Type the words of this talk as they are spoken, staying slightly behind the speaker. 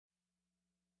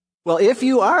Well, if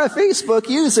you are a Facebook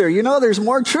user, you know there's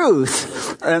more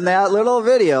truth in that little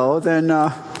video than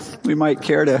we might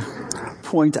care to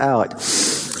point out.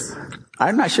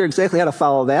 I'm not sure exactly how to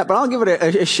follow that, but I'll give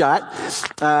it a shot.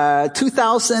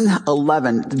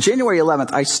 2011, January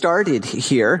 11th, I started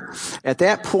here. At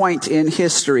that point in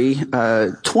history,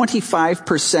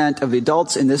 25% of the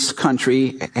adults in this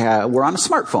country were on a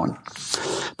smartphone.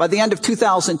 By the end of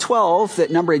 2012, that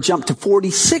number had jumped to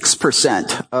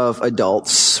 46% of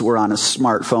adults were on a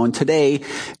smartphone. Today,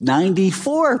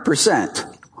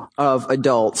 94% of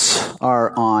adults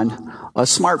are on a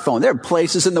smartphone. There are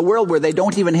places in the world where they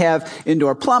don't even have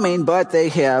indoor plumbing, but they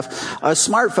have a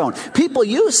smartphone. People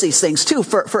use these things too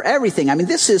for everything. I mean,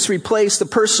 this has replaced the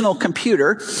personal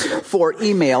computer for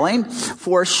emailing,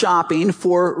 for shopping,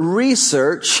 for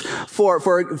research,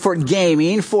 for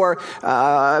gaming, for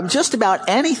just about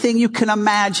anything you can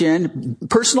imagine,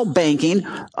 personal banking,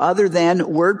 other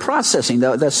than word processing.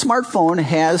 The smartphone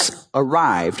has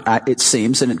arrived, it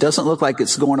seems, and it doesn't look like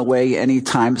it's going away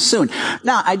anytime soon.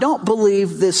 Now, I don't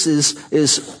believe this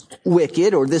is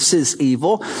wicked or this is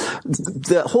evil.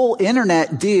 The whole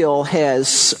internet deal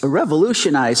has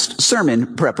revolutionized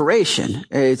sermon preparation.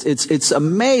 It's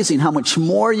amazing how much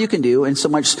more you can do in so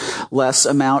much less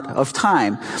amount of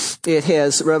time. It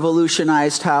has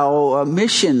revolutionized how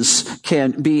missions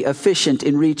can be efficient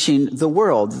in reaching the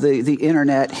world. The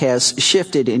internet has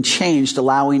shifted and changed,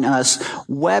 allowing us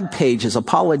web pages,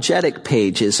 apologetic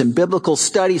pages, and biblical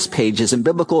studies pages, and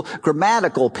biblical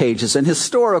grammatical pages, and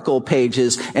historical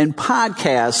pages, and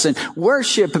podcasts, and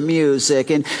worship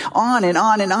music, and on and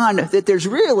on and on, that there's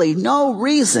really no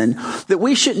reason that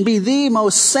we shouldn't be the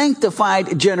most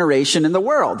sanctified generation in the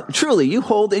world. Truly, you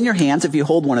hold in your hands, if you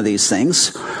hold one of these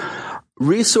things,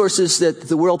 resources that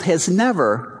the world has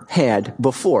never had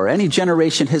before, any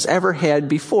generation has ever had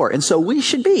before. And so we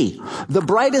should be the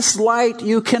brightest light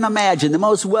you can imagine, the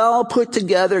most well put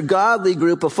together, godly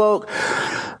group of folk.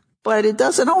 But it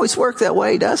doesn't always work that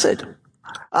way, does it?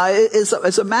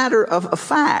 It's a matter of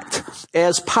fact.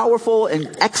 As powerful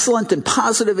and excellent and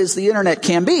positive as the internet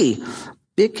can be,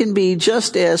 it can be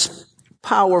just as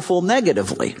powerful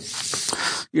negatively.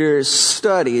 Your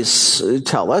studies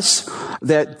tell us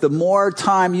that the more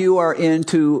time you are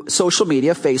into social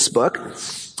media, Facebook,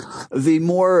 the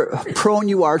more prone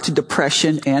you are to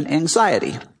depression and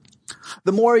anxiety.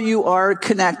 The more you are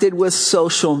connected with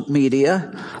social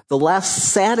media, the less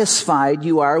satisfied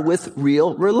you are with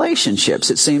real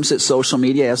relationships. It seems that social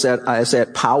media has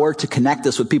that power to connect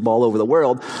us with people all over the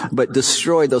world, but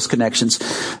destroy those connections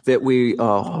that we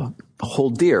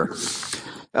hold dear.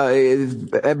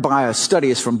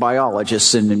 Studies from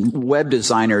biologists and web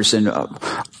designers, and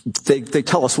they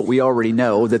tell us what we already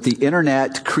know, that the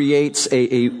internet creates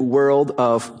a world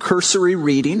of cursory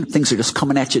reading, things are just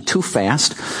coming at you too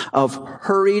fast, of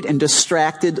hurried and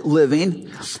distracted living,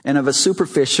 and of a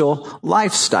superficial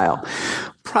lifestyle.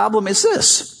 Problem is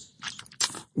this: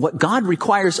 what God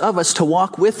requires of us to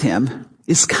walk with Him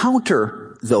is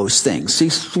counter those things.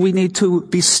 We need to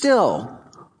be still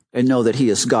and know that He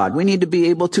is God. We need to be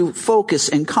able to focus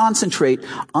and concentrate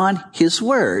on His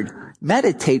Word.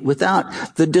 Meditate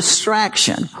without the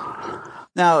distraction.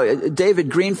 Now, David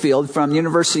Greenfield from the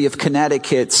University of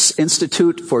Connecticut's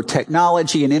Institute for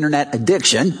Technology and Internet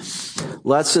Addiction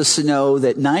lets us know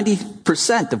that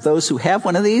 90% of those who have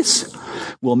one of these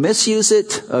will misuse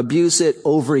it, abuse it,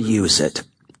 overuse it.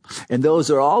 And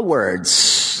those are all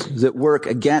words that work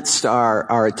against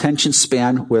our attention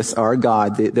span with our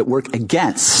God, that work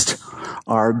against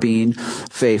our being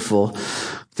faithful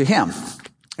to Him.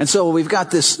 And so we've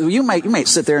got this. You might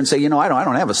sit there and say, I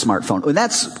don't have a smartphone. Well,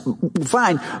 that's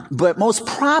fine, but most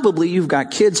probably you've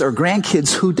got kids or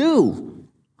grandkids who do.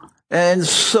 And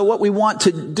so what we want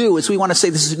to do is we want to say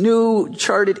this is a new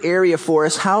charted area for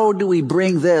us. How do we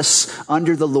bring this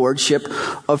under the lordship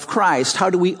of Christ? How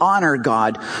do we honor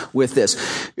God with this?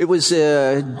 It was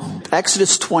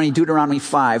Exodus 20, Deuteronomy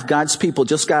 5. God's people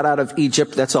just got out of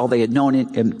Egypt. That's all they had known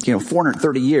in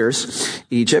 430 years,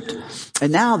 Egypt.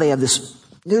 And now they have this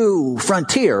new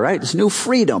frontier, right? This new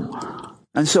freedom.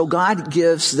 And so God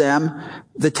gives them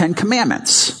the 10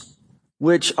 Commandments,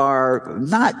 which are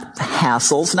not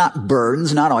hassles, not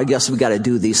burdens, not, I guess we got to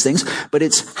do these things, but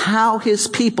it's how His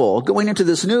people going into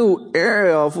this new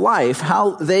area of life,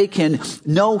 how they can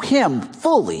know Him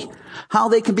fully, how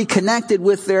they can be connected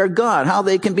with their God, how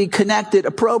they can be connected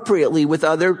appropriately with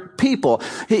other people.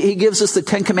 He gives us the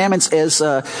 10 Commandments as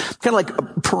kind of like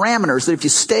parameters that if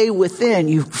you stay within,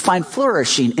 you find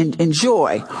flourishing and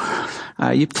joy.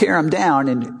 You tear them down,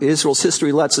 and Israel's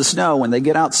history lets us know when they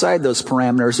get outside those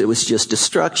parameters, it was just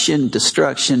destruction,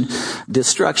 destruction,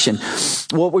 destruction.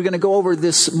 What we're going to go over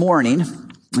this morning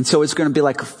And so it's going to be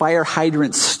like fire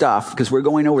hydrant stuff because we're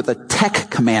going over the tech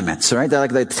commandments, all right? They're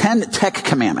like the 10 tech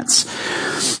commandments.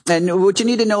 And what you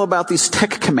need to know about these tech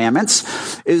commandments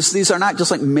is these are not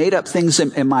just like made up things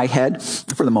in my head,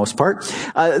 for the most part.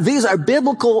 These are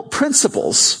biblical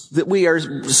principles that we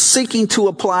are seeking to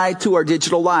apply to our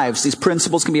digital lives. These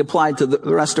principles can be applied to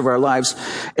the rest of our lives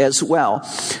as well.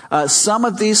 Some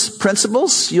of these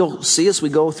principles, you'll see as we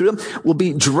go through them, will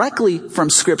be directly from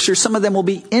Scripture. Some of them will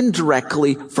be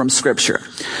indirectly from Scripture.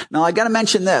 Now, I got to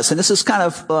mention this, and this is kind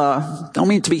of, don't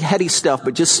mean it to be heady stuff,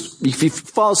 but just, if you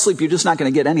fall asleep, you're just not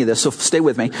going to get any of this, so stay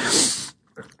with me.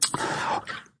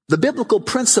 The biblical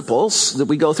principles that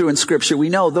we go through in Scripture, we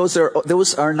know those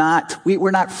are not, we're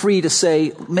not free to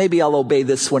say, maybe I'll obey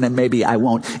this one and maybe I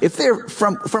won't. If they're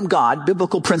from God,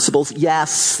 biblical principles,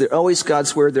 yes, they're always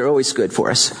God's word, they're always good for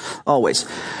us. Always.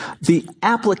 The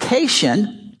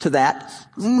application to that,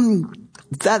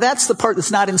 that's the part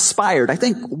that's not inspired. I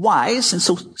think wise, and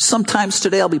so sometimes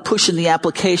today I'll be pushing the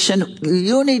application.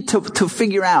 You need to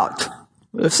figure out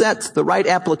if that's the right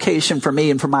application for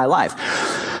me and for my life.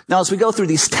 Now, as we go through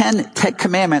these 10 tech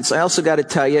commandments, I also got to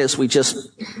tell you, as we just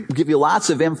give you lots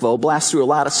of info, blast through a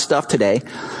lot of stuff today,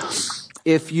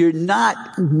 if you're not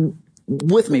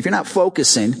with me, if you're not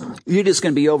focusing, you're just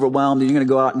going to be overwhelmed and you're going to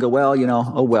go out and go, well,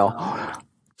 oh well.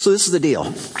 So this is the deal.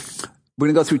 We're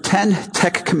going to go through 10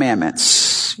 tech commandments.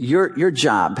 Your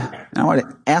job, and I want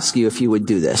to ask you if you would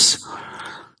do this.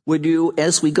 Would you,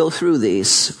 as we go through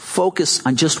these, focus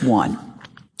on just one?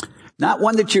 Not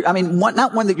one that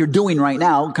not one that you're doing right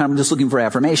now, kind of just looking for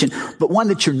affirmation, but one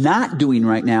that you're not doing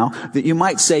right now that you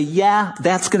might say, yeah,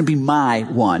 that's going to be my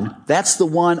one. That's the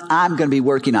one I'm going to be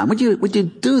working on. Would you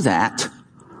do that?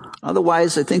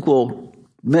 Otherwise, I think we'll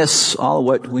miss all of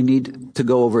what we need to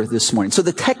go over this morning. So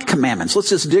the tech commandments, let's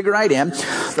just dig right in.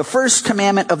 The first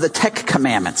commandment of the tech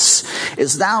commandments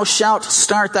is thou shalt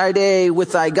start thy day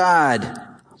with thy God,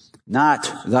 not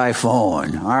thy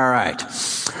phone. All right.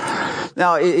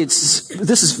 Now, this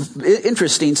is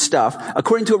interesting stuff.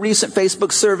 According to a recent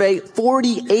Facebook survey,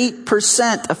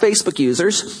 48% of Facebook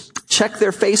users check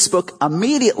their Facebook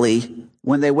immediately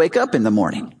when they wake up in the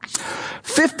morning.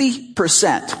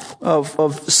 50%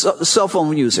 of cell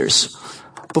phone users,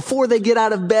 before they get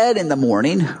out of bed in the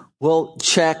morning, will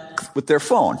check with their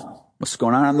phone. What's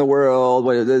going on in the world?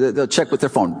 They'll check with their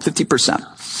phone. 50%.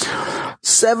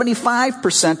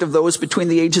 75% of those between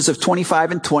the ages of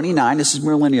 25 and 29, this is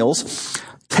millennials,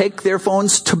 take their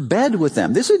phones to bed with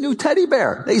them. This is a new teddy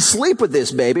bear. They sleep with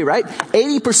this baby, right?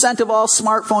 80% of all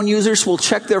smartphone users will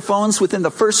check their phones within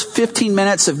the first 15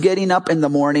 minutes of getting up in the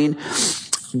morning.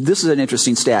 This is an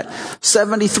interesting stat.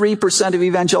 73% of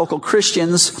evangelical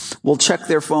Christians will check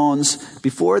their phones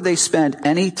before they spend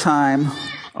any time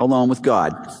alone with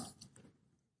God.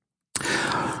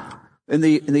 In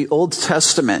the Old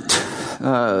Testament,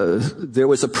 there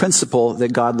was a principle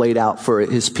that God laid out for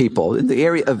his people in the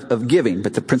area of giving,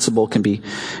 but the principle can be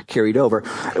carried over.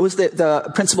 It was the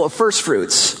principle of first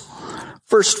fruits.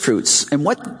 First fruits. And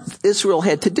what Israel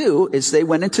had to do is they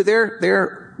went into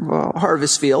their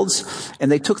harvest fields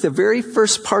and they took the very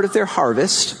first part of their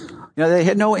harvest. They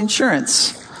had no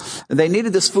insurance. They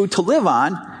needed this food to live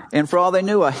on. And for all they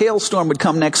knew, a hailstorm would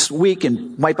come next week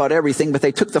and wipe out everything. But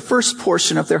they took the first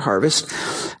portion of their harvest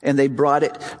and they brought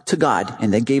it to God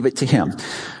and they gave it to him.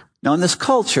 Now, in this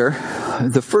culture,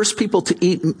 the first people to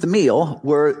eat the meal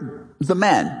were the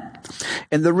men.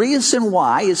 And the reason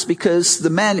why is because the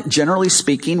men, generally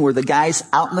speaking, were the guys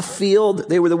out in the field.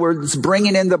 They were the ones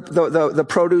bringing in the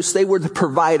produce. They were the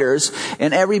providers.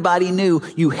 And everybody knew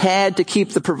you had to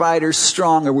keep the providers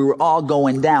strong or we were all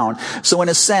going down. So in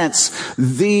a sense,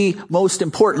 the most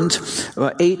important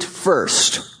ate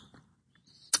first.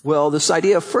 Well, this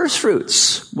idea of first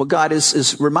fruits, what God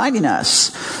is reminding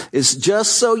us is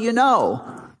just so you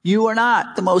know, you are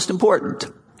not the most important.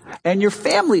 And your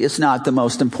family is not the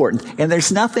most important. And there's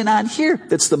nothing on here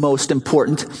that's the most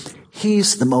important.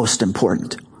 He's the most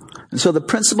important. And so the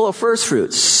principle of first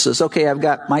fruits says, okay, I've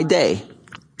got my day,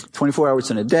 24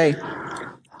 hours in a day.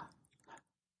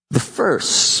 The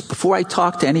first, before I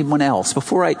talk to anyone else,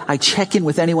 before I check in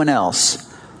with anyone else,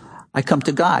 I come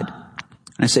to God.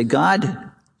 And I say,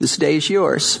 God, this day is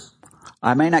yours.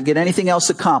 I may not get anything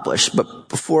else accomplished, but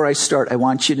before I start, I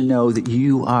want you to know that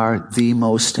you are the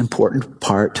most important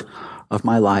part of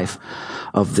my life,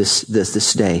 of this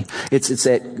day. It's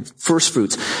that first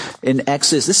fruits. In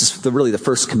Exodus, this is really the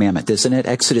first commandment, isn't it?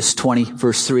 Exodus 20,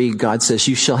 verse 3, God says,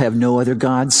 you shall have no other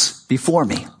gods before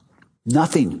me.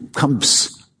 Nothing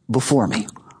comes before me.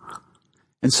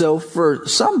 And so for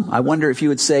some, I wonder if you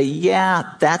would say,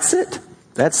 yeah, that's it.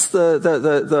 That's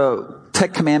the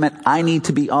tech commandment I need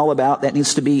to be all about. That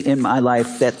needs to be in my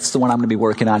life. That's the one I'm going to be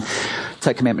working on.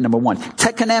 Tech commandment number 1.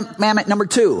 Tech commandment number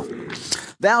 2.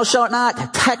 Thou shalt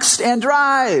not text and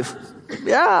drive.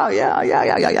 Yeah.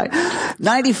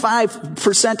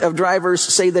 95% of drivers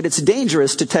say that it's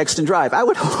dangerous to text and drive. I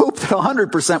would hope that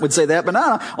 100% would say that, but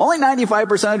no, only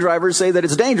 95% of drivers say that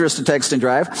it's dangerous to text and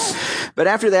drive. But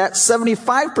after that,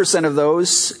 75% of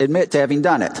those admit to having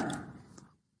done it.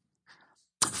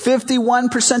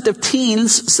 51% of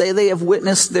teens say they have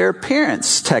witnessed their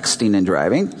parents texting and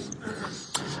driving.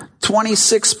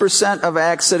 26% of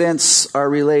accidents are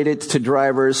related to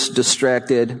drivers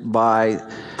distracted by,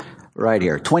 right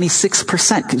here,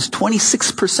 26%, because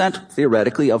 26%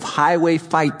 theoretically of highway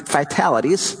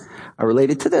fatalities are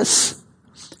related to this.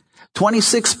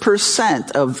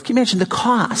 26% of, can you imagine the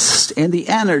cost and the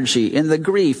energy and the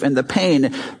grief and the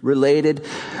pain related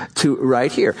to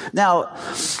right here. Now,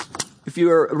 if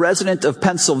you're a resident of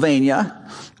Pennsylvania,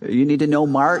 you need to know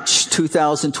March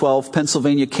 2012,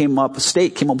 Pennsylvania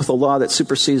state came up with a law that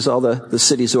supersedes all the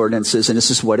city's ordinances, and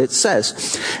this is what it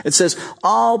says. It says,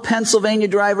 all Pennsylvania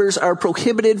drivers are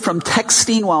prohibited from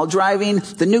texting while driving.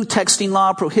 The new texting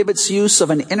law prohibits use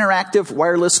of an interactive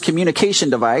wireless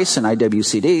communication device, an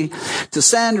IWCD, to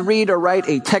send, read, or write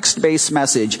a text-based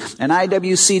message. An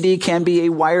IWCD can be a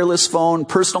wireless phone,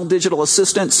 personal digital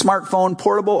assistant, smartphone,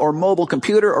 portable or mobile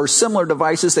computer, or similar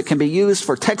devices that can be used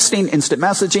for texting, instant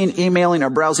messaging, emailing, or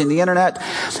browsing the internet.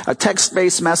 A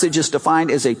text-based message is defined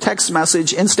as a text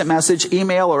message, instant message,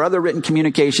 email, or other written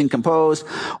communication composed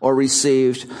or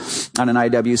received on an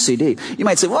IWCD. You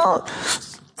might say, well,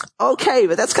 okay,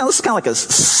 but that's kind of like a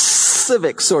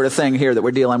civic sort of thing here that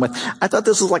we're dealing with. I thought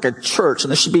this was like a church, and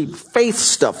there should be faith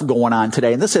stuff going on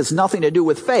today, and this has nothing to do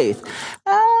with faith.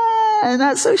 I'm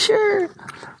not so sure.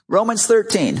 Romans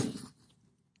 13,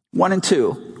 1 and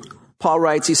 2. Paul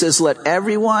writes, he says, let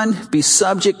everyone be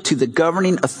subject to the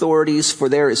governing authorities, for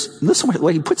there is, listen to the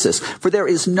way he puts this, for there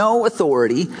is no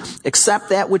authority except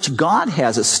that which God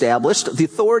has established. The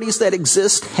authorities that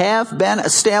exist have been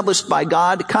established by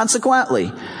God.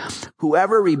 Consequently,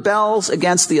 whoever rebels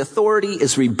against the authority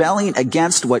is rebelling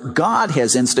against what God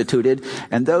has instituted,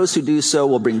 and those who do so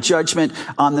will bring judgment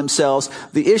on themselves.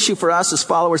 The issue for us as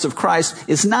followers of Christ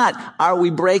is not, are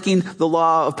we breaking the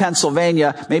law of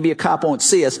Pennsylvania? Maybe a cop won't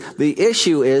see us. The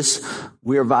issue is,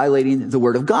 we are violating the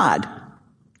word of God.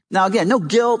 Now again, no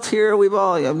guilt here. We've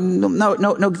all, no,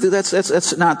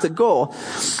 that's not the goal.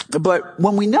 But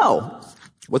when we know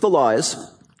what the law is,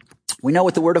 we know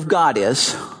what the word of God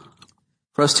is,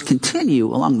 for us to continue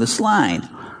along this line.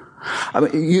 I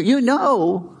mean,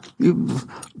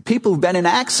 people who've been in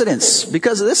accidents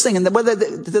because of this thing, and whether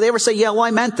do they ever say, yeah, well,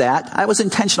 I meant that. I was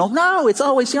intentional. No, it's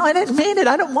always, I didn't mean it.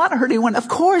 I don't want to hurt anyone. Of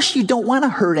course you don't want to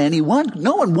hurt anyone.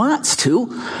 No one wants to.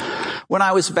 When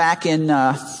I was back in,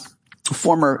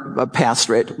 former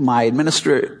pastorate, my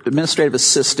administrative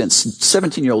assistant's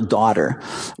 17-year-old daughter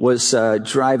was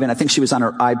driving. I think she was on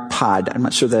her iPod. I'm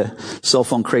not sure the cell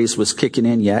phone craze was kicking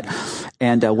in yet.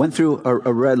 And went through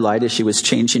a red light as she was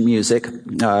changing music.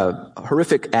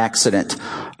 Horrific accident.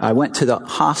 I went to the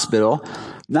hospital,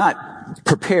 not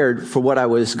prepared for what I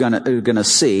was gonna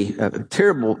see.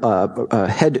 Terrible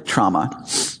head trauma.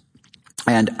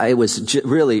 And I was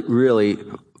really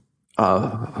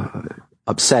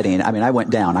upsetting. I mean, I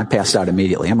went down. I passed out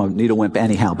immediately. I'm a needle wimp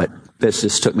anyhow, but this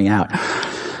just took me out.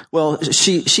 Well,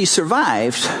 she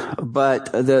survived,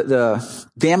 but the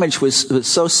damage was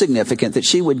so significant that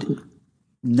she would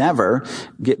never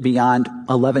get beyond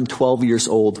 11, 12 years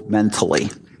old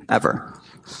mentally, ever.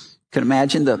 Can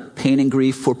imagine the pain and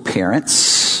grief for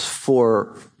parents,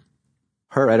 for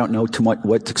her. I don't know to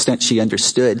what extent she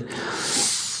understood.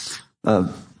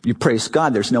 You praise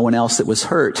God, there's no one else that was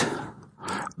hurt.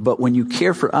 But when you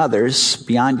care for others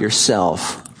beyond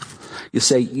yourself, you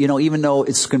say, even though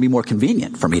it's going to be more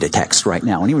convenient for me to text right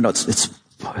now, and even though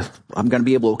I'm going to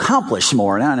be able to accomplish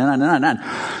more,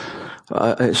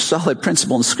 a solid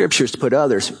principle in Scripture is to put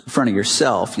others in front of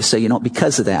yourself. You say,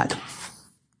 because of that.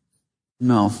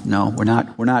 No, we're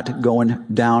not going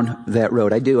down that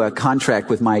road. I do a contract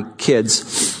with my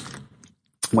kids.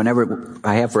 Whenever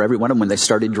I have for every one of them when they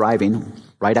started driving,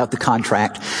 write out the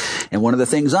contract. And one of the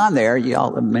things on there,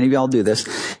 many of y'all do this,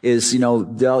 is, there'll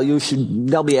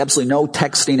be absolutely no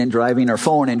texting and driving or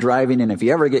phone and driving. And if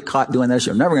you ever get caught doing this,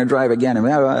 you're never going to drive again.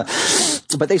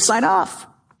 But they sign off.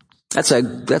 That's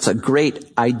a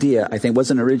great idea. I think it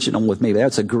wasn't original with me, but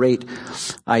that's a great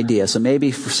idea. So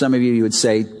maybe for some of you, you would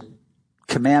say,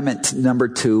 commandment number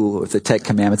 2 of the 10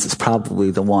 commandments is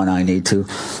probably the one I need to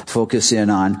focus in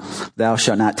on. Thou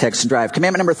shalt not text and drive.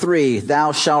 Commandment number 3,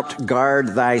 thou shalt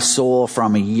guard thy soul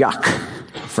from yuck.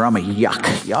 from a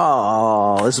yuck.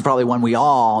 Oh, this is probably one we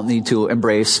all need to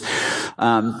embrace.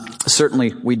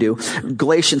 Certainly we do.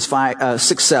 Galatians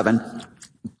 6:7.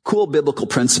 Cool biblical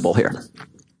principle here.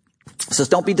 It says,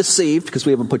 don't be deceived, because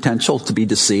we have a potential to be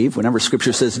deceived. Whenever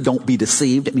Scripture says don't be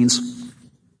deceived, it means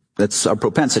that's our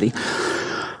propensity.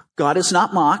 God is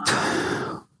not mocked.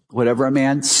 Whatever a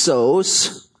man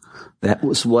sows, that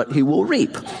was what he will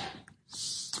reap.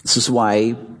 This is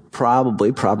why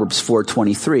probably Proverbs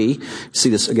 4:23, see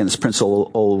this again, this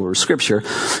principle all over Scripture.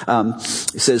 It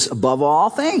says, above all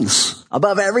things,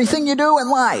 above everything you do in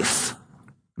life,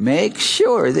 make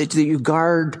sure that you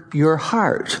guard your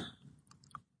heart,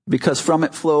 because from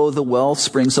it flow the well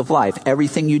springs of life.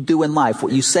 Everything you do in life,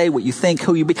 what you say, what you think,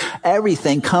 who you be,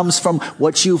 everything comes from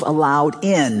what you've allowed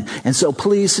in. And so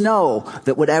please know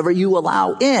that whatever you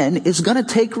allow in is going to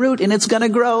take root and it's going to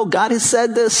grow. God has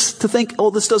said this to think, oh,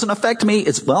 this doesn't affect me.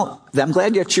 Well, I'm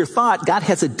glad that's your thought. God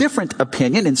has a different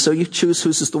opinion, and so you choose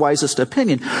whose is the wisest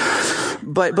opinion.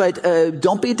 But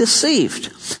don't be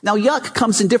deceived. Now, yuck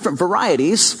comes in different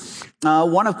varieties.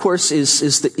 One, of course,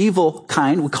 is the evil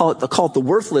kind. We call it the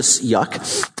worthless yuck.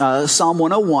 Psalm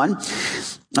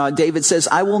 101. David says,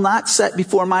 I will not set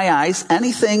before my eyes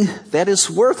anything that is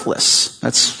worthless.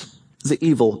 That's the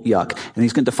evil yuck. And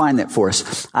he's going to define that for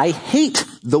us. I hate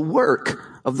the work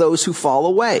of those who fall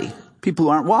away. People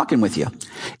who aren't walking with you.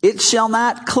 It shall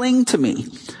not cling to me.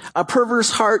 A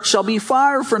perverse heart shall be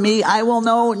far from me. I will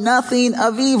know nothing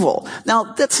of evil.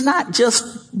 Now, that's not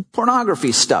just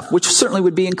pornography stuff, which certainly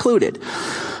would be included.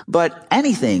 But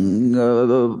anything,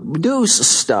 news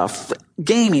stuff,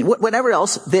 gaming, whatever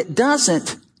else that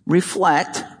doesn't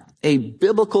reflect a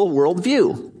biblical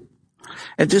worldview.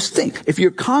 And just think, if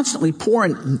you're constantly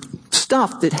pouring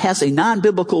stuff that has a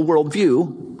non-biblical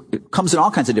worldview, it comes in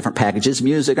all kinds of different packages,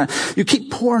 music, you keep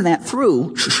pouring that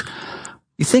through,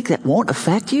 you think that won't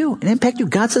affect you and impact you?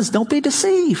 God says, don't be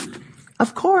deceived.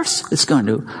 Of course it's going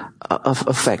to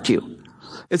affect you.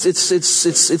 It's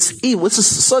evil. This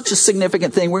is such a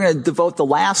significant thing. We're going to devote the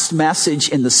last message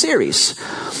in the series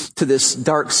to this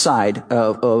dark side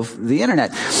of the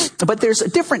internet. But there's a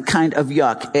different kind of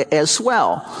yuck as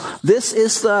well. This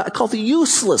is called the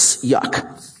useless yuck.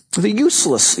 The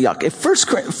useless yuck.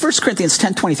 1 Corinthians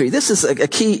 10:23. This is a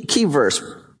key verse.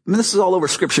 I mean, this is all over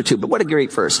Scripture too, but what a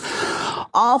great verse.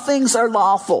 All things are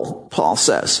lawful, Paul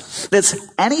says. That's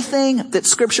anything that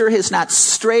Scripture has not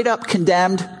straight up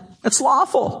condemned, it's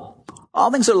lawful.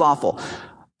 All things are lawful,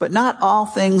 but not all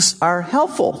things are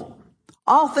helpful.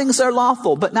 All things are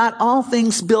lawful, but not all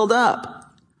things build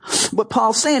up. What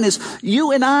Paul's saying is,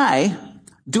 you and I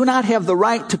do not have the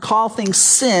right to call things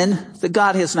sin that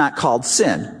God has not called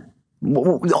sin.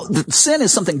 Sin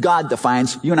is something God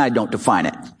defines. You and I don't define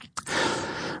it.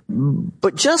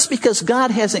 But just because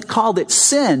God hasn't called it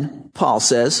sin, Paul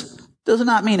says, does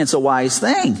not mean it's a wise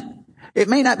thing. It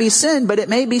may not be sin, but it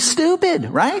may be stupid,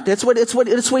 right? That's what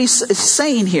he's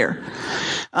saying here.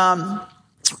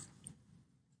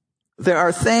 There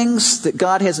are things that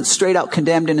God hasn't straight out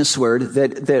condemned in His Word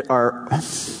that are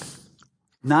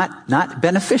not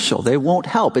beneficial. They won't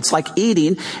help. It's like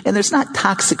eating, and there's not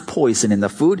toxic poison in the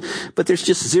food, but there's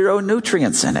just zero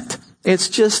nutrients in it. It's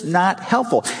just not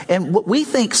helpful. And what we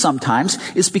think sometimes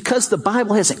is because the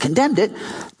Bible hasn't condemned it,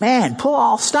 man,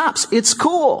 Paul stops. It's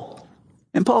cool.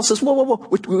 And Paul says, whoa.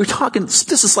 We're talking,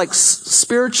 this is like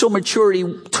spiritual maturity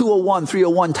 201,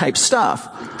 301 type stuff,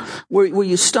 where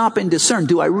you stop and discern,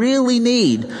 do I really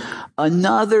need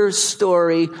another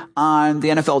story on the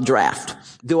NFL draft?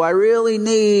 Do I really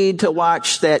need to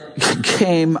watch that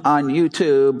game on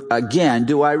YouTube again?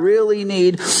 Do I really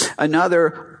need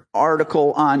another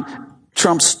article on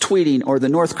Trump's tweeting or the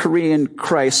North Korean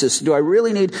crisis? Do I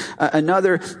really need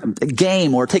another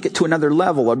game or take it to another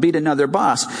level or beat another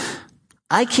boss?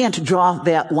 I can't draw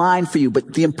that line for you,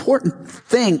 but the important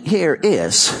thing here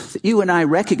is that you and I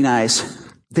recognize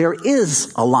there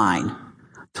is a line.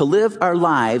 To live our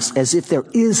lives as if there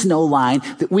is no line,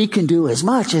 that we can do as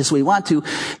much as we want to.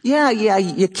 Yeah,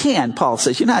 you can, Paul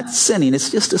says. You're not sinning. It's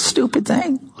just a stupid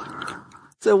thing.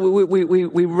 So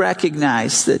we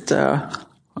recognize that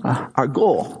our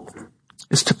goal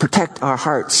is to protect our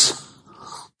hearts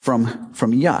from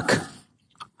yuck.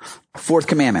 Fourth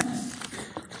commandment.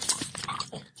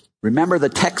 Remember the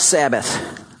tech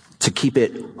Sabbath to keep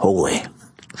it holy.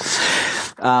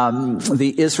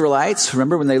 The Israelites,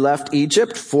 remember when they left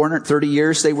Egypt, 430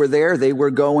 years they were there. They were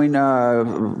going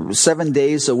 7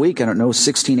 days a week. I don't know,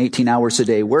 16, 18 hours a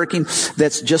day working.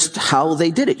 That's just how they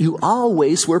did it. You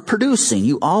always were producing.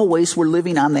 You always were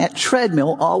living on that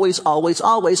treadmill. Always.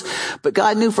 But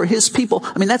God knew for His people,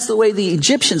 I mean, that's the way the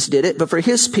Egyptians did it, but for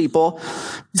His people,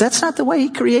 that's not the way He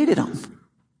created them.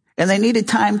 And they needed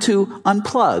time to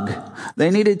unplug. They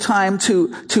needed time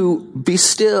to be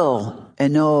still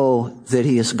and know that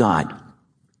he is God.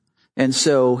 And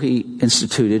so he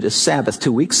instituted a Sabbath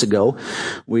 2 weeks ago.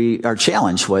 Our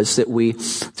challenge was that we,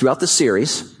 throughout the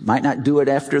series, might not do it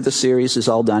after the series is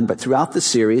all done, but throughout the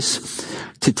series,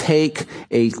 to take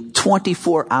a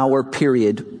 24-hour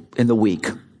period in the week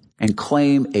and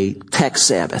claim a tech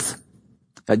Sabbath.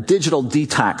 A digital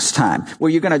detox time where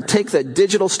you're going to take the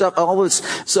digital stuff, all this.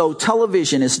 So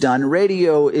television is done.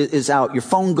 Radio is out. Your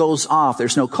phone goes off.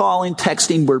 There's no calling,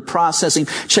 texting, word processing,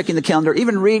 checking the calendar,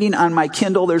 even reading on my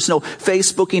Kindle. There's no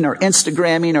Facebooking or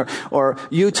Instagramming or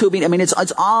YouTubing. I mean,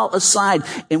 it's all aside.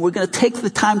 And we're going to take the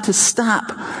time to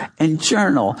stop and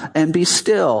journal and be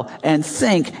still and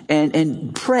think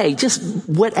and pray, just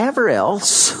whatever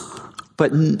else,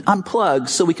 but unplug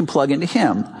so we can plug into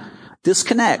him.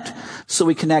 Disconnect so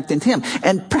we connect into him.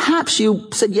 And perhaps you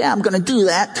said, yeah, I'm going to do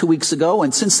that 2 weeks ago.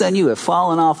 And since then you have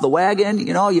fallen off the wagon.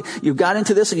 You know, you got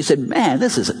into this and you said, man,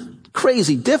 this is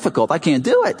crazy difficult. I can't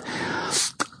do it.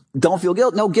 Don't feel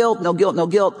guilt. No guilt, no guilt, no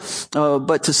guilt.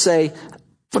 But to say,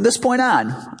 from this point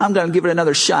on, I'm going to give it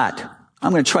another shot.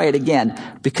 I'm going to try it again,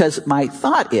 because my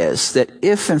thought is that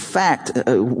if in fact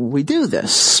we do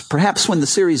this, perhaps when the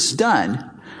series is done,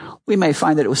 we may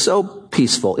find that it was so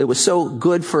peaceful, it was so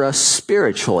good for us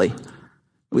spiritually.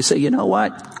 We say, you know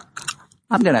what?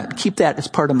 I'm going to keep that as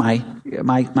part of my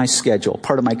schedule,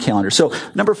 part of my calendar. So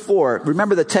number 4,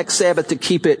 remember the tech Sabbath to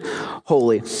keep it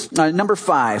holy. Number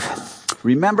 5,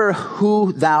 remember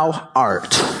who thou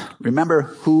art. Remember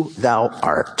who thou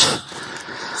art.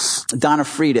 Donna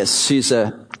Freitas, she's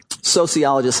a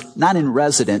sociologist, not in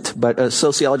resident, but a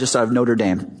sociologist out of Notre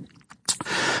Dame.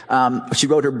 She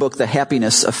wrote her book, The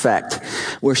Happiness Effect,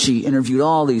 where she interviewed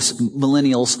all these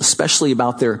millennials, especially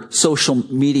about their social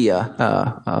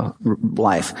media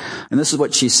life. And this is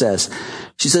what she says.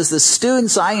 She says, the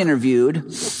students I interviewed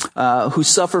who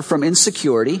suffer from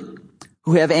insecurity,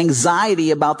 who have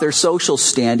anxiety about their social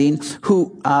standing,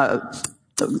 who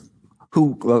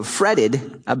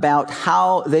fretted about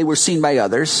how they were seen by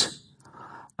others,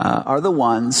 are the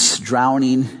ones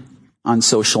drowning on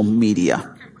social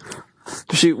media.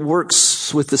 She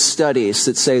works with the studies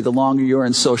that say the longer you're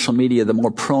in social media, the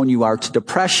more prone you are to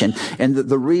depression. And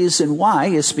the reason why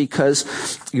is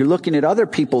because you're looking at other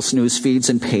people's news feeds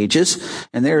and pages,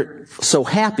 and they're so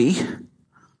happy,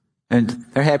 and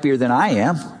they're happier than I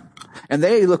am. And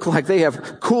they look like they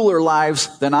have cooler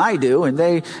lives than I do, and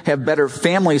they have better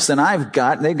families than I've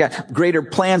got, and they've got greater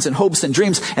plans and hopes and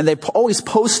dreams, and they're always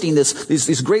posting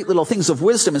these great little things of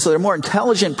wisdom, and so they're more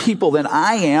intelligent people than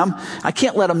I am. I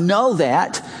can't let them know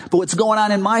that, but what's going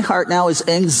on in my heart now is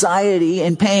anxiety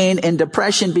and pain and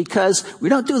depression, because we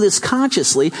don't do this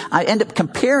consciously. I end up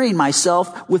comparing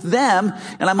myself with them,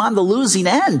 and I'm on the losing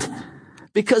end.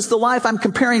 Because the life I'm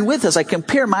comparing with is I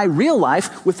compare my real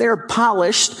life with their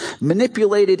polished,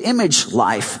 manipulated image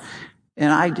life.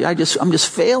 And I'm just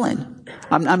failing.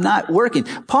 I'm not working.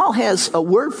 Paul has a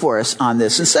word for us on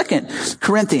this in 2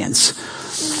 Corinthians.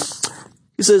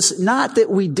 He says, not that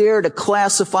we dare to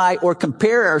classify or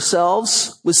compare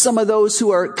ourselves with some of those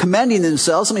who are commending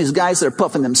themselves, some of these guys that are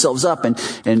puffing themselves up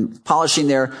and polishing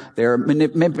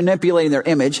manipulating their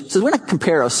image. He says, we're not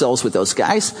compare ourselves with those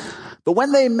guys. But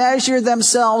when they measure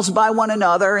themselves by one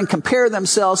another and compare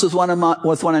themselves with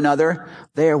one another,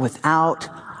 they are without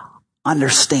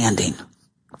understanding.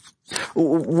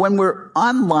 When we're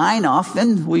online,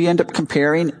 often we end up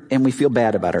comparing and we feel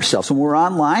bad about ourselves. When we're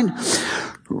online,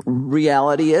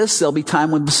 reality is there'll be time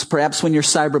when perhaps when you're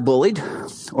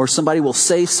cyberbullied, or somebody will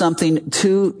say something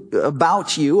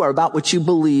about you or about what you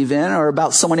believe in or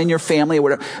about someone in your family or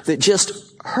whatever that just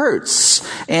hurts,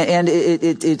 and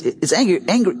it's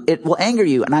it will anger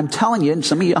you. And I'm telling you, and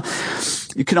some of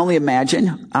you can only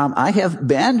imagine, I have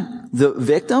been the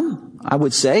victim, I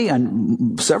would say,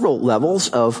 on several levels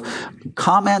of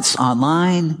comments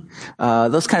online,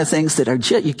 those kind of things that are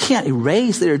just, you can't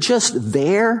erase, that are just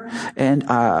there, and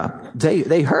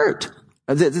they hurt.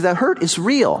 The hurt is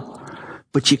real,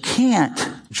 but you can't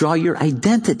draw your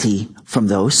identity from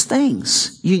those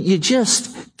things. You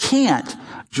just can't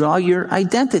draw your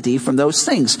identity from those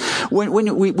things.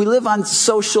 When we live on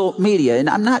social media, and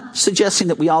I'm not suggesting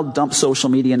that we all dump social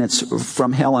media and it's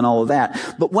from hell and all of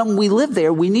that, but when we live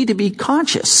there, we need to be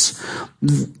conscious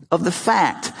of the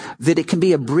fact that it can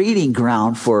be a breeding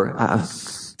ground for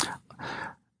us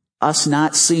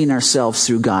not seeing ourselves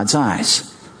through God's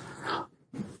eyes.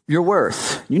 Your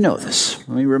worth, you know this.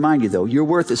 Let me remind you though, your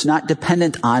worth is not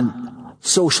dependent on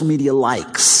social media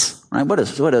likes. Right? What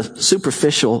a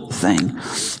superficial thing.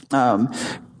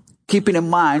 Keeping in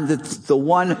mind that the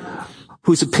one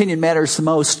whose opinion matters the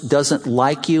most doesn't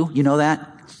like you. You know that?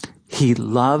 He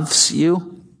loves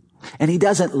you. And he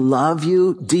doesn't love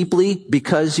you deeply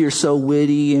because you're so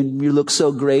witty and you look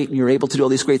so great and you're able to do all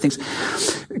these great things.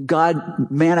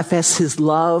 God manifests his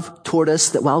love toward us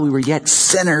that while we were yet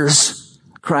sinners,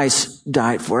 Christ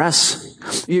died for us.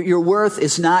 Your worth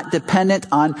is not dependent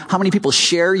on how many people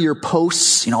share your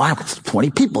posts. 20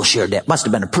 people shared that. Must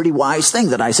have been a pretty wise thing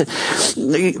that I said.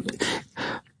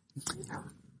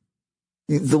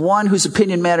 The one whose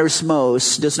opinion matters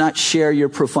most does not share your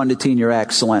profundity and your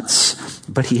excellence,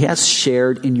 but he has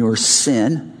shared in your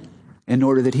sin in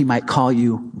order that he might call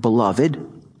you beloved.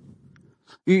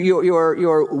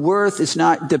 Your worth is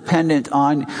not dependent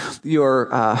on your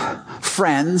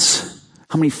friends,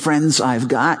 how many friends I've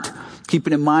got.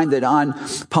 Keeping in mind that on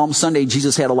Palm Sunday,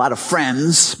 Jesus had a lot of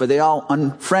friends, but they all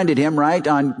unfriended him, right,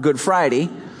 on Good Friday.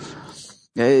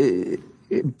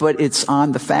 But it's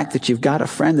on the fact that you've got a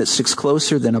friend that sticks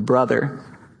closer than a brother.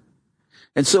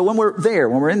 And so when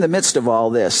we're in the midst of all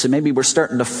this, and maybe we're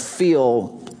starting to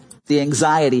feel the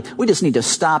anxiety, we just need to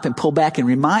stop and pull back and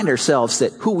remind ourselves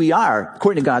that who we are,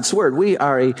 according to God's word, we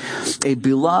are a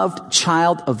beloved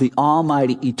child of the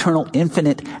Almighty, eternal,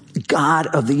 infinite God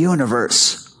of the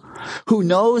universe, who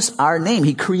knows our name.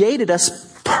 He created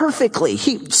us perfectly.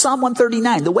 Psalm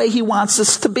 139, the way he wants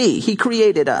us to be. He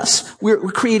created us. We're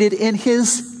created in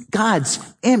God's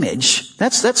image.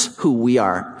 That's who we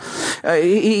are.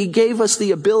 He gave us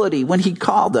the ability when he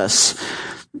called us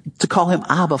to call him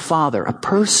Abba Father, a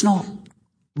personal,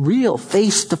 real,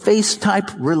 face-to-face type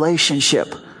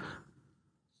relationship.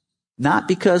 Not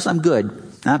because I'm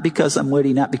good, not because I'm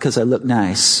witty, not because I look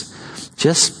nice,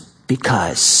 just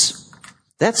because.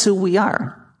 That's who we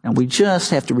are. And we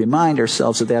just have to remind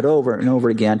ourselves of that over and over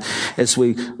again as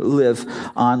we live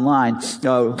online.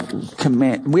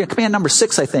 We have command number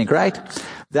 6, I think, right?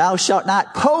 Thou shalt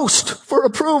not post for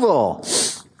approval.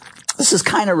 This is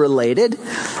kind of related.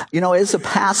 As a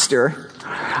pastor,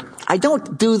 I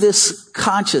don't do this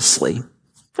consciously.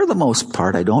 For the most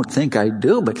part, I don't think I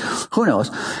do, but who knows?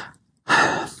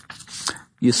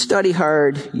 You study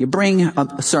hard, you bring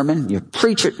a sermon, you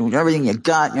preach it, everything you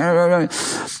got.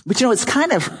 But it's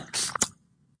kind of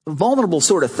a vulnerable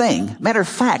sort of thing. Matter of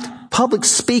fact, public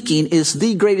speaking is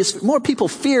the greatest. More people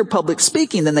fear public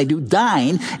speaking than they do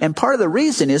dying. And part of the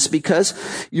reason is because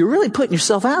you're really putting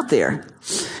yourself out there.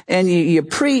 And you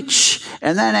preach,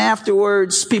 and then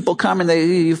afterwards people come and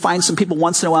you find some people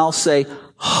once in a while say,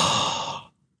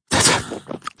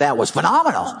 that was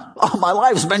phenomenal. Oh, my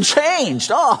life's been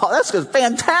changed. Oh, that's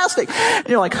fantastic. And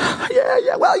you're like,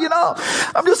 yeah, well,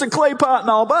 I'm just a clay pot and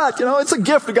all, but, it's a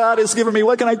gift that God has given me.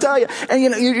 What can I tell you? And,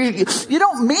 you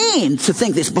don't mean to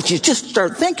think this, but you just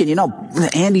start thinking,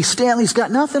 Andy Stanley's got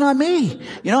nothing on me.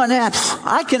 And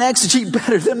I can exegete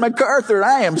better than MacArthur.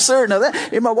 I am certain of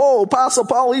that. Whoa, Apostle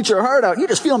Paul, eat your heart out. You're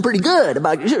just feeling pretty good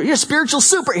about you're a spiritual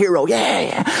superhero.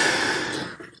 Yeah.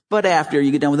 But after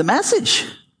you get done with the message,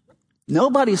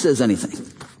 nobody says anything.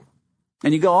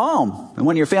 And you go home, and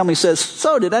when your family says,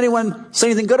 so did anyone say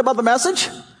anything good about the message?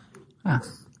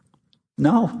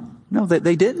 No,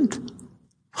 they didn't.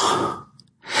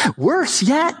 Worse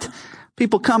yet,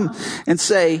 people come and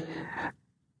say,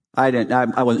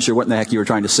 I wasn't sure what in the heck you were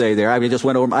trying to say there. I just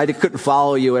went over, I couldn't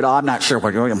follow you at all. I'm not sure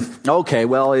what you're doing. Okay,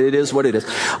 well, it is what it is.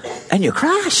 And you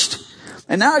crashed.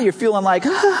 And now you're feeling like,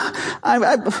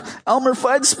 Elmer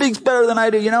Fudd speaks better than I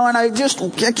do, and I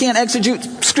can't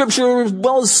exegete scripture as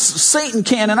well as Satan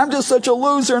can, and I'm just such a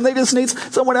loser, and they just need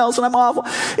someone else, and I'm awful.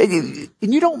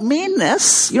 And you don't mean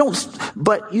this,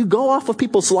 but you go off of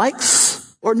people's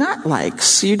likes or not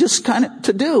likes. You just kind of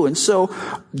to do. And so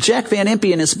Jack Van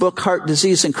Impe in his book, Heart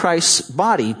Disease in Christ's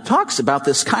Body, talks about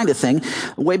this kind of thing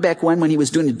way back when he was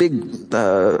doing the big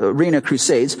arena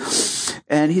crusades.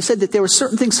 And he said that there were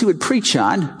certain things he would preach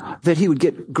on that he would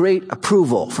get great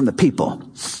approval from the people.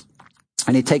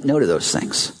 And he'd take note of those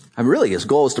things. And really his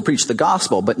goal is to preach the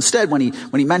gospel. But instead, when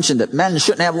he mentioned that men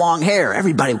shouldn't have long hair,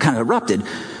 everybody kind of erupted.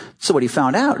 So what he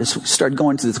found out is he started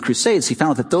going to the crusades. He found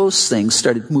out that those things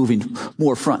started moving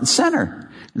more front and center.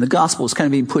 And the gospel was kind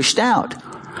of being pushed out.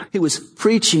 He was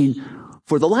preaching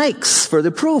for the likes, for the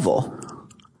approval.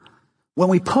 When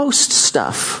we post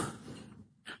stuff,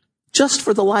 just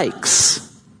for the likes,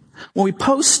 when we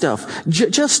post stuff,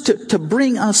 just to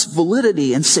bring us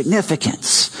validity and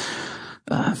significance.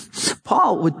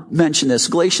 Paul would mention this,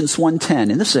 Galatians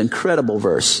 1:10, and this is an incredible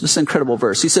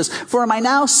verse. He says, for am I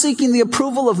now seeking the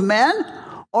approval of men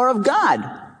or of God?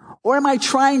 Or am I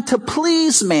trying to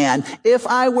please man? If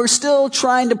I were still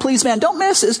trying to please man, don't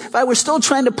miss this. If I were still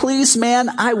trying to please man,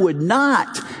 I would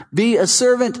not be a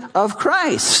servant of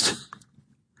Christ.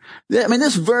 I mean,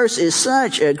 this verse is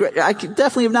such a great, I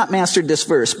definitely have not mastered this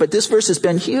verse, but this verse has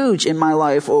been huge in my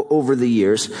life over the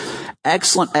years.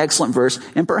 Excellent, excellent verse.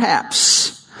 And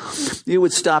perhaps you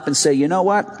would stop and say, you know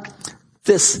what?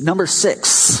 This, number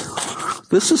 6,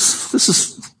 this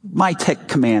is my tech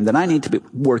command that I need to be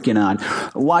working on.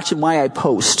 Watching why I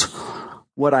post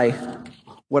what I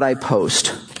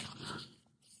post.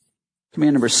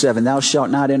 Command number 7, thou shalt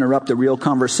not interrupt a real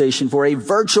conversation for a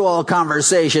virtual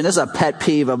conversation. This is a pet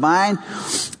peeve of mine.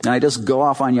 And I just go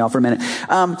off on y'all for a minute.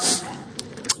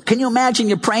 Can you imagine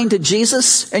you're praying to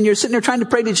Jesus and you're sitting there trying to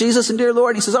pray to Jesus and dear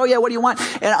Lord, and he says, oh yeah, what do you want?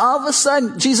 And all of a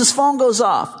sudden, Jesus' phone goes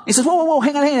off. He says, whoa,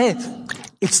 hang on.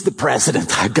 It's the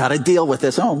president. I've got to deal with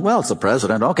this. Oh, well, it's the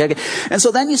president. Okay. And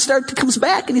so then comes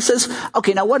back and he says,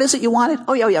 okay, now what is it you wanted?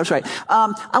 Oh, yeah, that's right.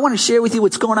 I want to share with you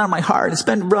what's going on in my heart. It's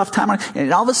been a rough time.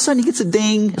 And all of a sudden he gets a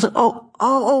ding. It's like,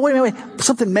 wait.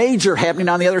 Something major happening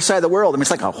on the other side of the world. I mean,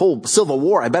 it's like a whole civil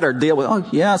war. I better deal with, oh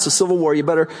yeah, it's a civil war. You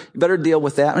better deal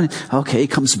with that. And okay, he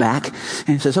comes back and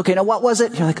he says, okay, now what was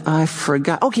it? You're like, I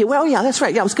forgot. Okay, well, yeah, that's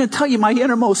right. Yeah, I was going to tell you my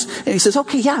innermost. And he says,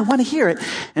 okay, yeah, I want to hear it.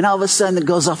 And all of a sudden it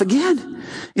goes off again.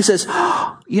 He says,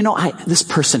 this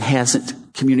person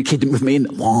hasn't communicated with me in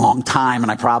a long time,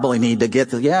 and I probably need to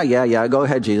get yeah, go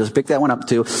ahead, Jesus, pick that one up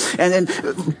too. And then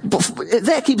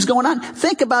that keeps going on.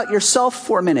 Think about yourself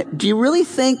for a minute. Do you really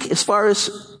think, as far as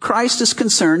Christ is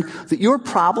concerned, that your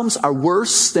problems are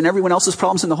worse than everyone else's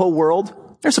problems in the whole world?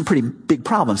 There's some pretty big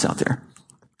problems out there.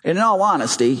 And in all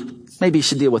honesty, maybe you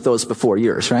should deal with those before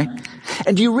yours, right?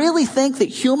 And do you really think that,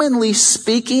 humanly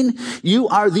speaking, you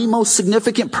are the most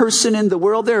significant person in the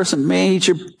world? There are some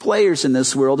major players in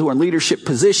this world who are in leadership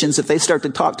positions. If they start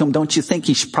to talk to them, don't you think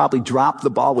he should probably drop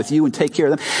the ball with you and take care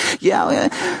of them?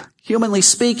 Yeah, humanly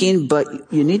speaking, but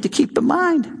you need to keep in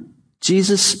mind,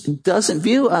 Jesus doesn't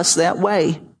view us that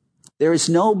way. There is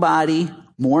nobody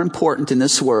more important in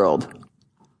this world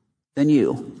than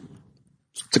you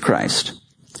to Christ.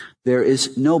 There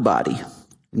is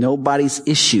nobody's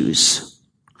issues,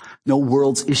 no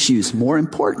world's issues more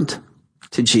important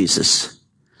to Jesus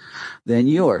than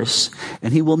yours.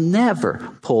 And he will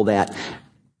never pull that.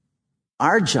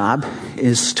 Our job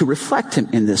is to reflect him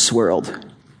in this world.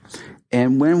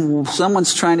 And when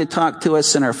someone's trying to talk to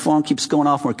us and our phone keeps going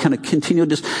off, we're kind of continue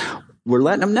just, we're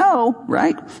letting them know,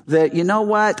 right? That, you know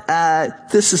what,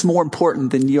 this is more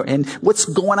important than and what's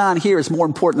going on here is more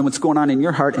important than what's going on in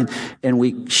your heart. And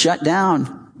we shut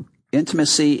down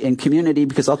intimacy and community,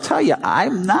 because I'll tell you,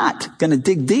 I'm not going to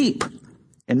dig deep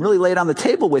and really lay it on the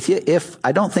table with you if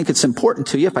I don't think it's important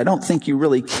to you, if I don't think you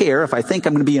really care, if I think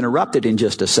I'm going to be interrupted in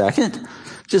just a second.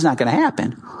 It's just not going to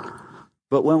happen.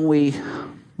 But when we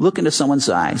look into someone's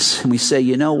eyes and we say,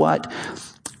 you know what?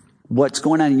 What's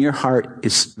going on in your heart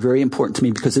is very important to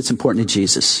me because it's important to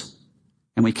Jesus.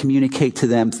 And we communicate to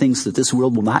them things that this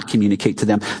world will not communicate to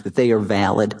them, that they are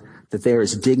valid, that there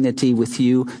is dignity with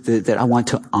you, that I want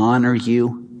to honor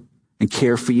you and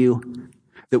care for you,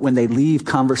 that when they leave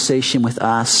conversation with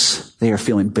us, they are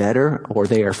feeling better, or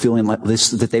they are feeling like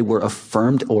this, that they were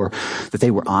affirmed or that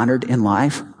they were honored in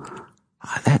life.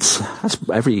 That's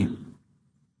every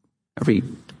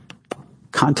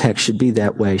context should be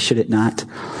that way, should it not?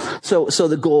 So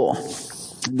the goal,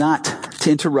 not to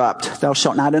interrupt. Thou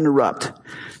shalt not interrupt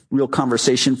real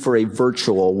conversation for a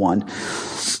virtual one.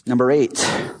 Number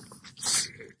 8.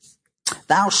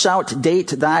 Thou shalt date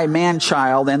thy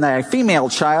man-child and thy female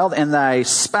child and thy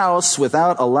spouse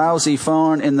without a lousy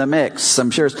phone in the mix.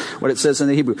 I'm sure it's what it says in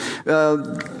the Hebrew.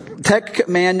 Tech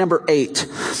command number 8.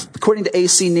 According to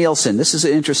A.C. Nielsen, this is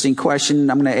an interesting question.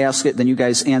 I'm going to ask it, then you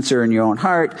guys answer in your own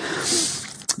heart.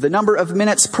 The number of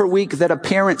minutes per week that a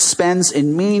parent spends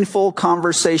in meaningful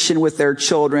conversation with their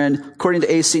children, according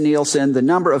to A.C. Nielsen, the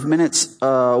number of minutes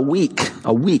a week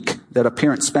that a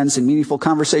parent spends in meaningful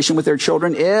conversation with their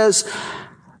children is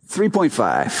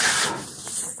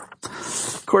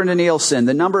 3.5. According to Nielsen,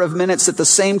 the number of minutes that the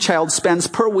same child spends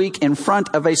per week in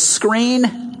front of a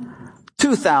screen,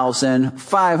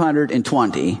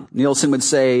 2,520. Nielsen would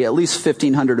say at least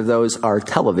 1,500 of those are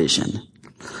television.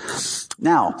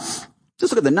 Now,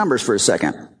 just look at the numbers for a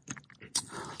second.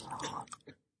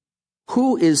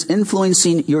 Who is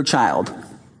influencing your child?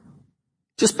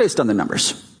 Just based on the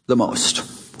numbers, the most.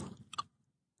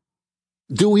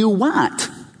 Do you want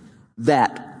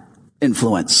that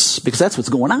influence? Because that's what's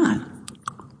going on.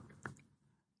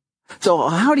 So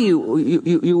how do you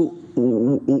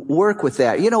work with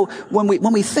that? You know, when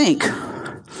we think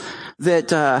that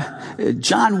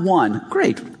John 1,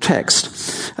 great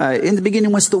text. In the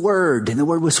beginning was the Word, and the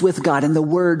Word was with God, and the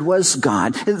Word was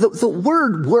God. The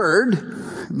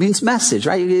word means message,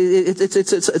 right?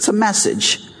 It's a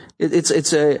message.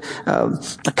 It's a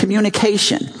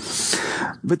communication.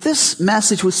 But this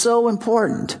message was so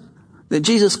important that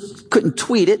Jesus couldn't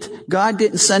tweet it. God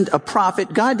didn't send a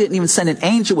prophet. God didn't even send an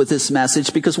angel with this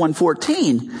message, because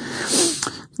 1:14,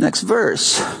 next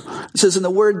verse, it says, and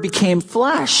the word became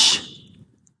flesh.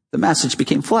 The message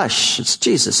became flesh. It's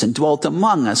Jesus, and dwelt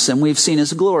among us, and we've seen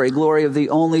his glory, glory of the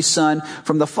only Son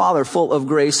from the Father, full of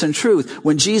grace and truth.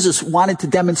 When Jesus wanted to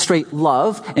demonstrate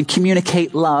love and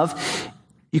communicate love,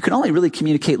 you can only really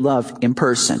communicate love in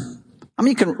person. I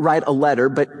mean, you can write a letter,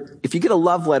 but if you get a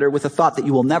love letter with the thought that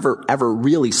you will never, ever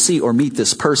really see or meet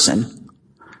this person,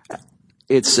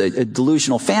 it's a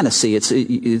delusional fantasy.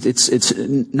 It's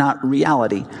not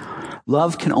reality.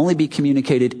 Love can only be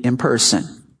communicated in person.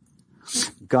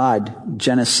 God,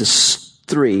 Genesis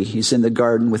 3, he's in the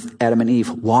garden with Adam and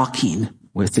Eve, walking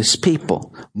with his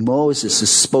people. Moses is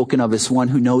spoken of as one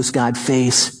who knows God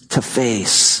face to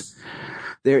face.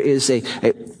 There is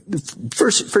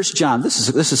First John, this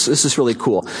is really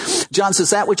cool. John says,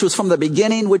 that which was from the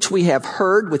beginning, which we have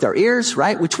heard with our ears,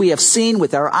 right? Which we have seen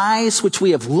with our eyes, which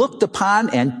we have looked upon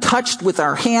and touched with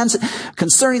our hands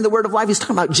concerning the word of life. He's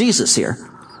talking about Jesus here.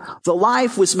 The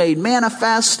life was made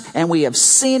manifest, and we have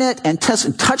seen it and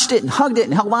touched it and hugged it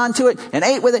and held on to it and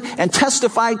ate with it and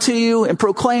testified to you and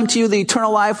proclaimed to you the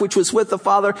eternal life which was with the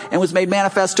Father and was made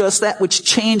manifest to us. That which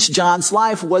changed John's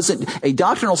life wasn't a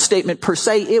doctrinal statement per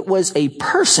se. It was a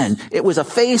person. It was a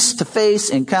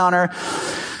face-to-face encounter.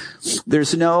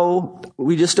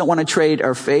 We just don't want to trade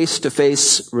our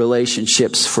face-to-face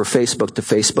relationships for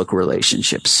Facebook-to-Facebook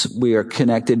relationships. We are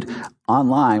connected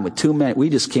online with too many. We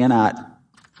just cannot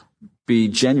be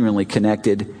genuinely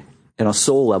connected at a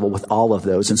soul level with all of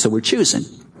those. And so we're choosing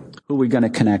who we're going to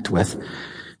connect with.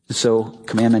 So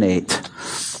commandment 8,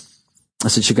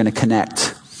 that you're going to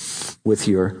connect with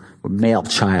your male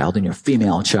child and your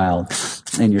female child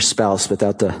and your spouse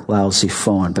without the lousy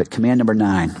phone. But command number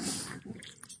 9,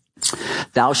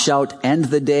 thou shalt end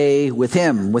the day with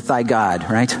him, with thy God,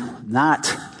 right?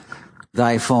 Not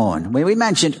thy phone. We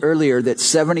mentioned earlier that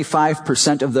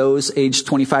 75% of those aged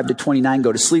 25 to 29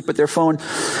 go to sleep with their phone.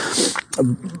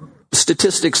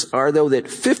 Statistics are, though, that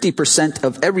 50%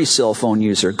 of every cell phone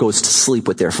user goes to sleep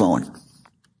with their phone.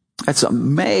 That's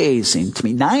amazing to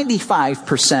me.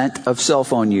 95% of cell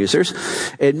phone users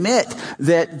admit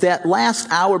that last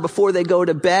hour before they go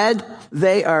to bed,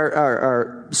 they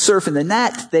are surfing the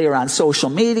net. They are on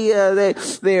social media.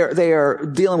 They are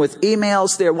dealing with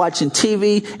emails. They're watching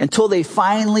TV until they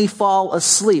finally fall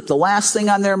asleep. The last thing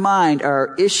on their mind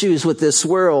are issues with this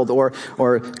world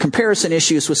or comparison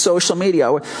issues with social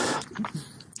media.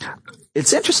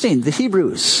 It's interesting. The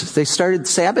Hebrews, they started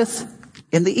Sabbath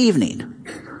in the evening.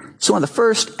 So one of the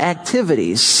first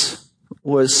activities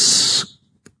was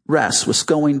rest, was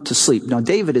going to sleep. Now,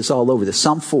 David is all over this.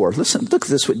 Psalm 4. Listen, look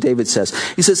at this, what David says.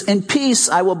 He says, in peace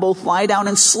I will both lie down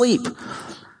and sleep.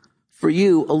 For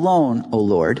you alone, O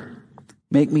Lord,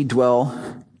 make me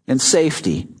dwell in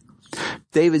safety.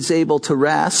 David's able to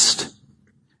rest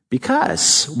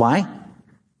because, why?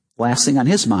 Last thing on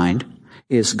his mind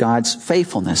is God's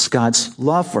faithfulness, God's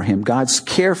love for him, God's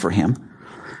care for him.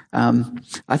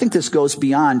 I think this goes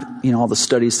beyond, all the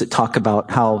studies that talk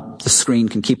about how the screen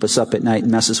can keep us up at night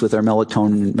and messes with our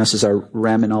melatonin and messes our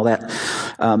REM and all that.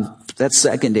 That's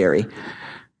secondary.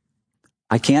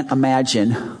 I can't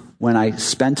imagine when I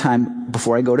spend time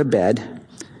before I go to bed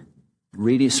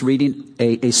reading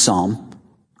a psalm,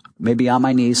 maybe on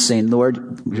my knees saying,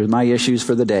 Lord, here's my issues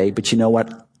for the day, but you know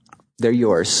what? They're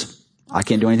yours. I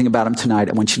can't do anything about them tonight.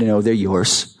 I want you to know they're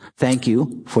yours. Thank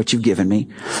you for what you've given me.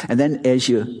 And then as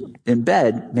you're in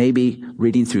bed, maybe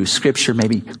reading through scripture,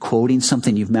 maybe quoting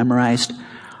something you've memorized.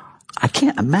 I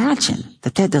can't imagine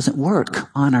that doesn't work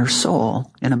on our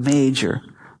soul in a major,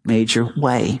 major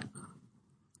way.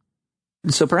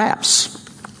 And so perhaps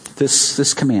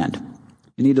this command,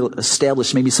 you need to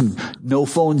establish maybe some no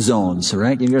phone zones,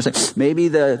 right? Maybe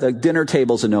the dinner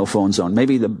table's a no phone zone.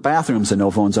 Maybe the bathroom's a no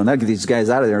phone zone. That'd get these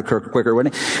guys out of there quicker,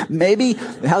 wouldn't it? Maybe,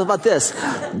 how about this?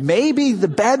 Maybe the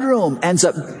bedroom ends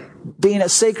up being a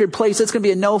sacred place. It's going to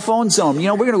be a no phone zone.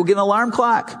 We're going to go get an alarm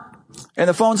clock and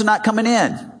the phones are not coming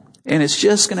in. And it's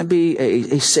just going to be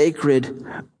a sacred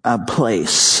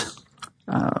place.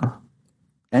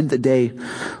 End the day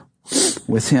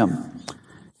with him.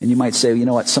 And you might say, you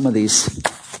know what, some of these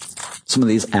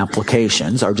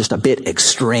applications are just a bit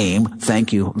extreme.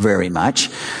 Thank you very much.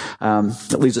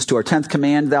 That leads us to our 10th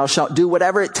command. Thou shalt do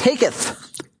whatever it taketh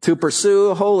to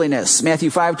pursue holiness.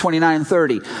 Matthew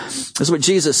 5:29-30. This is what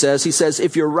Jesus says. He says,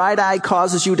 if your right eye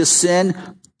causes you to sin,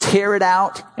 tear it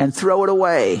out and throw it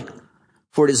away.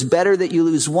 For it is better that you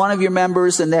lose one of your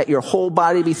members than that your whole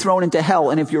body be thrown into hell.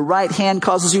 And if your right hand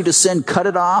causes you to sin, cut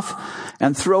it off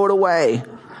and throw it away.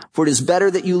 For it is better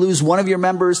that you lose one of your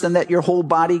members than that your whole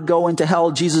body go into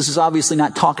hell. Jesus is obviously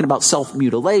not talking about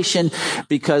self-mutilation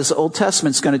because the Old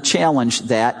Testament's going to challenge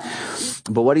that.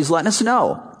 But what he's letting us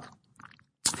know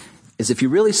is if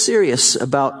you're really serious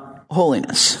about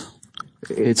holiness,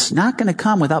 it's not going to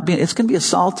come without it's going to be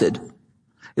assaulted.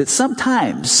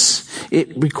 Sometimes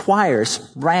it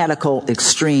requires radical,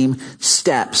 extreme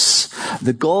steps.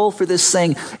 The goal for this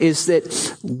thing is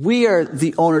that we are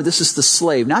the owner, this is the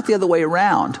slave, not the other way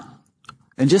around.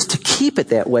 And just to keep it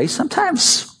that way,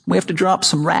 sometimes we have to draw up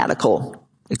some radical,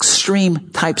 extreme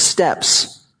type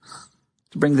steps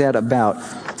to bring that about.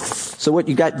 So what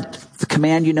you got, the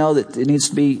command that it needs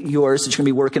to be yours, that you're going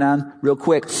to be working on real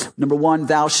quick. Number 1,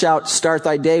 thou shalt start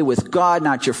thy day with God,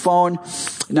 not your phone.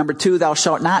 Number 2, thou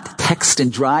shalt not text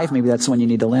and drive. Maybe that's the one you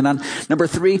need to land on. Number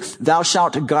 3, thou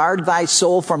shalt guard thy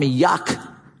soul from yuck.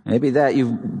 Maybe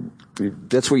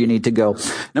that's where you need to go.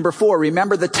 Number 4,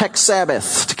 remember the tech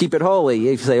Sabbath to keep it holy.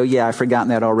 You say, oh yeah, I've forgotten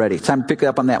that already. Time to pick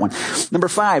up on that one. Number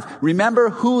 5, remember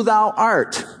who thou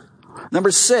art.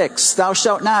 Number 6, thou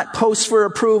shalt not post for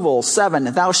approval. 7,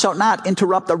 thou shalt not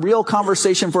interrupt a real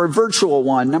conversation for a virtual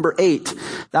one. Number 8,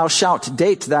 thou shalt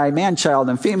date thy man-child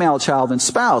and female-child and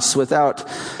spouse without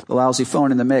the lousy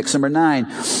phone in the mix. Number 9,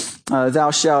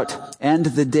 thou shalt end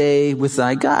the day with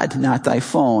thy God, not thy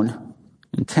phone.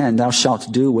 And 10, thou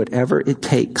shalt do whatever it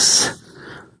takes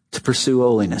to pursue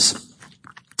holiness.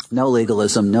 No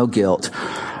legalism, no guilt.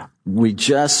 We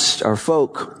just are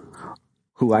folk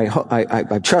who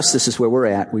I trust this is where we're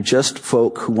at. We're just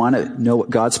folk who want to know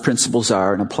what God's principles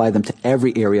are and apply them to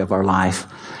every area of our life,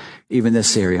 even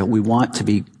this area. We want to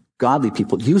be godly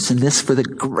people, using this for the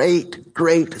great,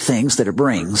 great things that it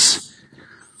brings,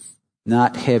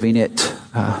 not having it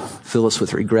fill us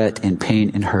with regret and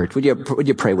pain and hurt. Would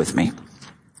you pray with me?